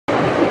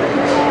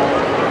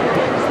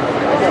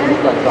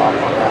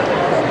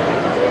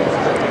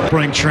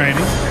spring training.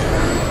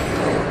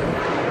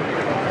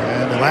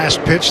 And the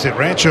last pitch at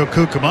Rancho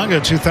Cucamonga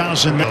in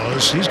 2000.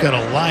 He's got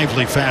a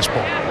lively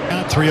fastball.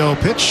 3-0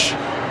 pitch.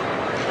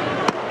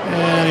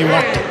 And he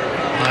walked it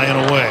high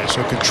and away.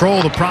 So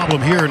control the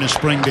problem here in his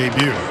spring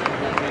debut.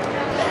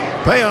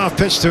 Payoff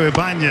pitch to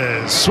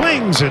Ibanez.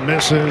 Swings and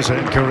misses,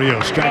 and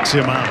Carrillo strikes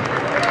him out.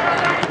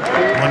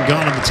 One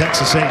gone in the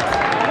Texas 8th.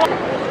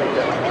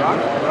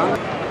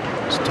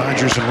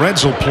 Dodgers and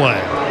Reds will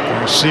play.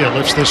 Garcia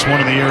lifts this one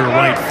in the air to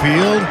right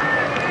field.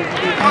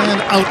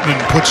 And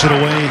Outman puts it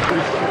away.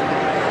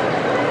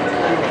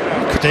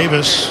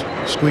 Davis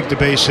squeaked a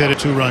base hit, a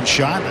 2-run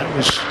shot. That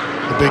was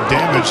the big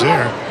damage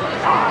there.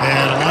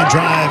 And a line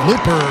drive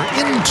looper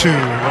into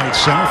right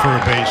center for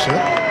a base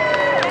hit.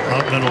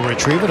 Outman will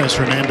retrieve it as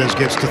Hernandez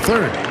gets to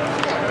third.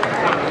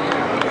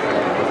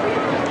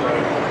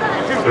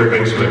 Third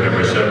baseman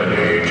number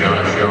 70,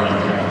 Josh Young.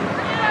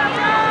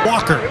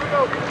 Walker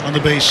on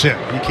the base hit.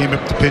 He came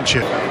up to pinch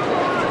hit.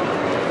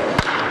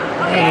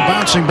 And a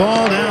bouncing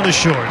ball down to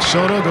short.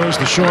 Soto goes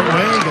the short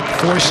way, get the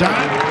force out.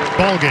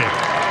 Ball game.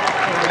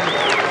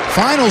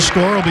 Final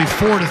score will be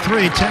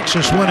 4-3.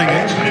 Texas winning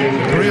it.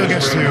 Carrillo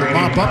gets to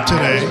mop up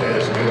today.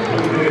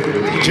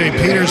 DJ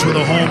Peters with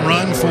a home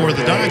run for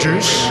the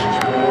Dodgers.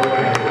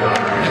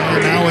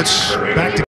 And now it's back to